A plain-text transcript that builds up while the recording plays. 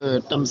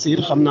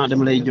Tamsir xam naa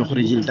dama lay jox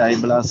résultat yi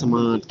balaa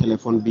sama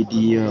téléphone bi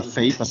di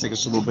fay parce que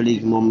suba ba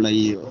léegi moom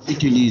lay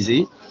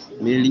utiliser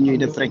mais li ñuy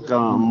def rek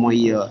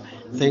mooy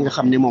fay nga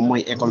xam ne moom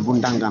mooy école bu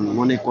Ndangaan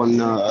moo nekkoon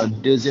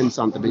deuxième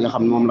centre bi nga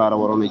xam ne moom laa la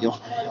waroon a jox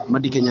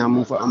Madické Niang mu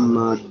ngi fa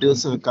am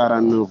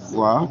 249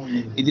 voix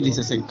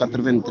Idrissa Seck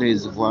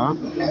 93 voix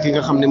ki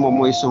nga xam ne moom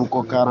mooy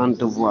Sonko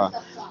 40 voix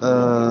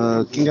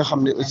ki nga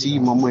xam ne aussi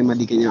moom mooy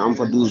Madické Niang am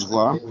fa 12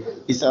 voix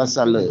Issa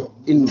Sall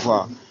 1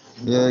 voix.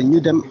 ñu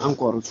dem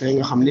encore fee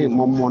nga xam ne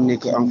moom moo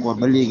nekk encore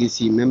ba léegi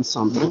si même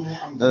centre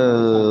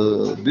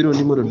bureau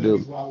numéro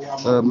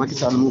 2 Macky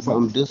Sall mu fa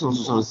am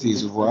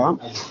 266 voix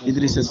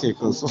Idrissa Seck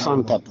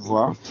 64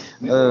 voix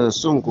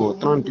Sonko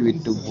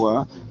 38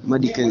 voix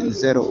Madické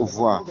 0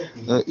 voix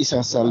Issa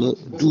Sall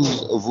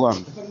 12 voix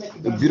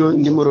bureau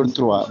numéro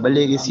 3 ba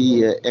léegi si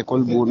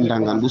école bu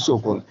Ndangaan bu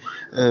Sokone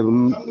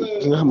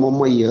ki nga xam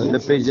moom mooy le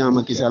président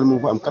Macky Sall mu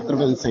fa am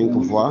 85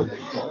 voix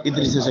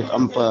Idrissa Seck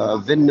am fa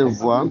 29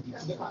 voix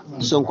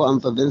Sonko am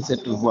fa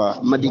 27 voix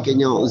Madické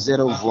Niang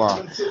 0 voix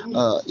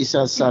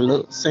Issa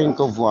Sall 5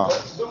 voix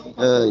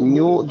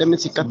ñu demee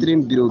ci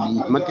quatrième bureau bi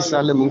Macky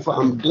Sall mu ngi fa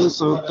am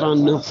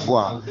 239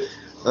 voix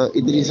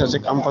Idrissa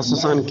Seck am fa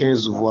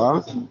 75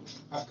 voix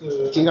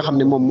ki nga xam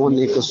ne moom moo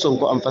nekk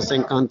Sonko am fa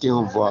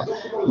 51 voix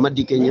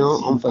Madické Niang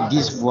am fa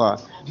 10 voix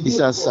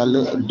Issa Sall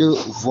 2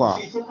 voix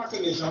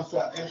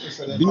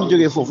bi ñu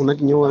jógee foofu nag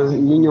ñu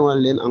ñëwal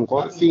leen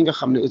encore fii nga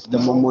xam ne aussi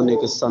moom moo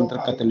nekk centre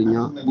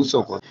Catalunya bu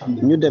Sokone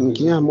ñu dem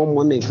ki nga xam moom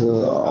moo nekk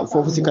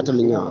foofu ci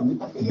Catalunya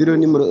bureau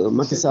numéro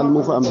Macky Sall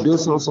mu fa am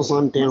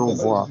 261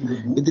 voix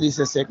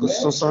Idrissa Seck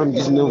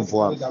 79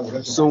 voix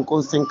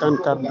Sonko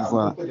 54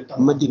 voix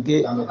Madické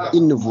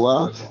 1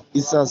 voix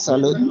Issa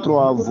Sall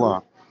 3 voix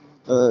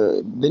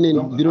beneen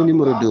bureau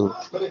numéro 2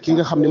 ki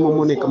nga xam ne moom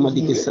moo nekk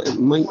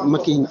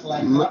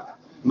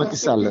Macky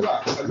Sall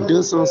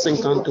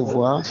 250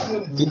 voix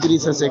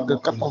Idrissa Seck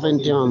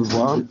 81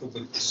 voix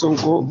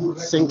Sonko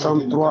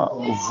 53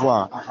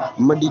 voix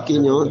Madické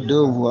Niang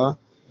 2 voix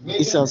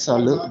Issa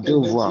Sall 2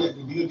 voix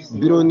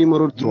bureau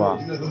numéro 3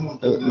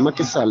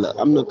 Macky Sall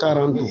am na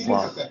 40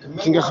 voix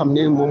ki nga xam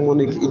ne moom moo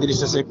nekk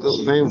Idrissa Seck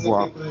 20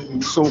 voix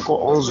Sonko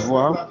 11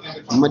 voix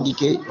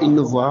Madické 1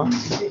 voix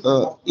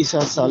Issa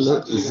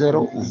Sall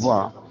 0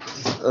 voix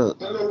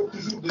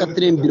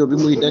quatrième bureau bi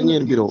muy dernier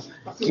bureau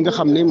ki nga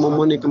xam ne moom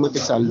moo nekk Macky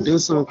Sall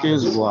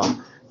 215 voix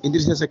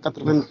Idrissa Seck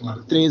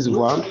 93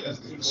 voix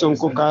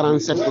Sonko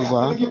 47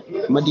 voix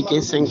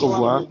Madické 5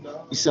 voix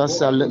Issa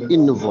Sall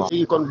 1 voix.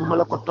 fii kon bu ma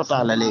la ko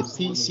totalalee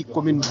fii si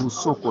commune bu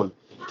Sokone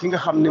ki nga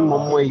xam ne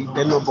moom mooy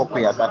Benno Bokk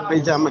Yaakaar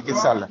président Macky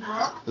Sall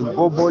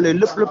boo boolee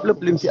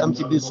lépp lim fi am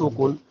ci biir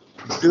Sokone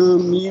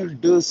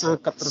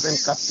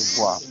 2284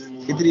 voix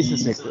Idrissa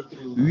Seck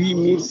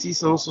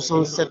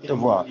 8667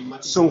 voix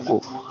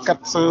Sonko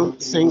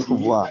 405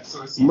 voix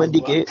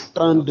Madické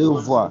 32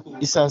 voix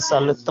Issa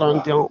Sall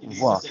 31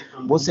 voix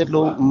boo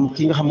seetloo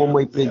ki nga xam moom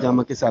mooy président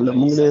Macky Sall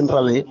mu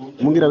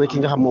ngi rawee ki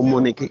nga xam moom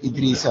moo nekk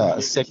Idrissa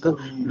Seck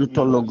lu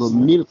tolloog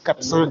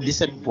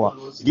 1417 voix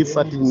di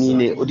fàttali nii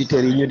ne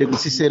auditeurs yi ñu déglu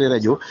ci Seereer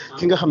Radio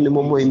ki nga xam ne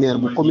moom mooy maire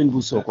bu commune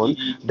bu Sokone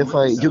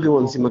dafa jóge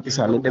woon ci Macky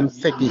Sall dem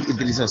fekki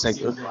Idrissa Seck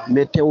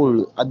mais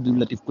teewul Abdou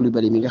Latif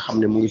Coulibaly mi nga xam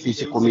ne mu ngi fii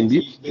ci commune bi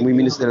muy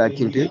ministre de la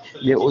culture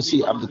mais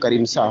aussi Abdou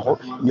Karim Sakho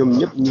ñoom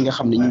ñëpp ñi nga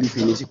xam ne ñu ngi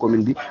fii nii ci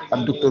commune bi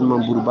ak docteur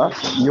Mambour Ba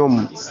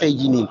ñoom tey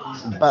jii nii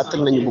battre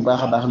nañu bu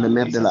baax a baax le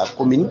maire de la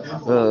commune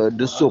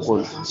de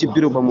Sokone ci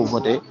bureau ba mu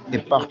voté et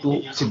partout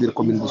ci biir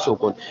commune bu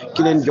Sokone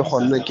ki leen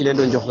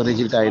doon jox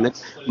résultat yi nag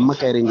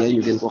Macaire Ndiaye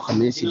ñu gën koo xam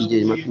ne ci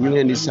DJ mag ñu ngi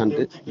leen di sant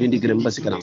leen di gërëm ba ci kanam.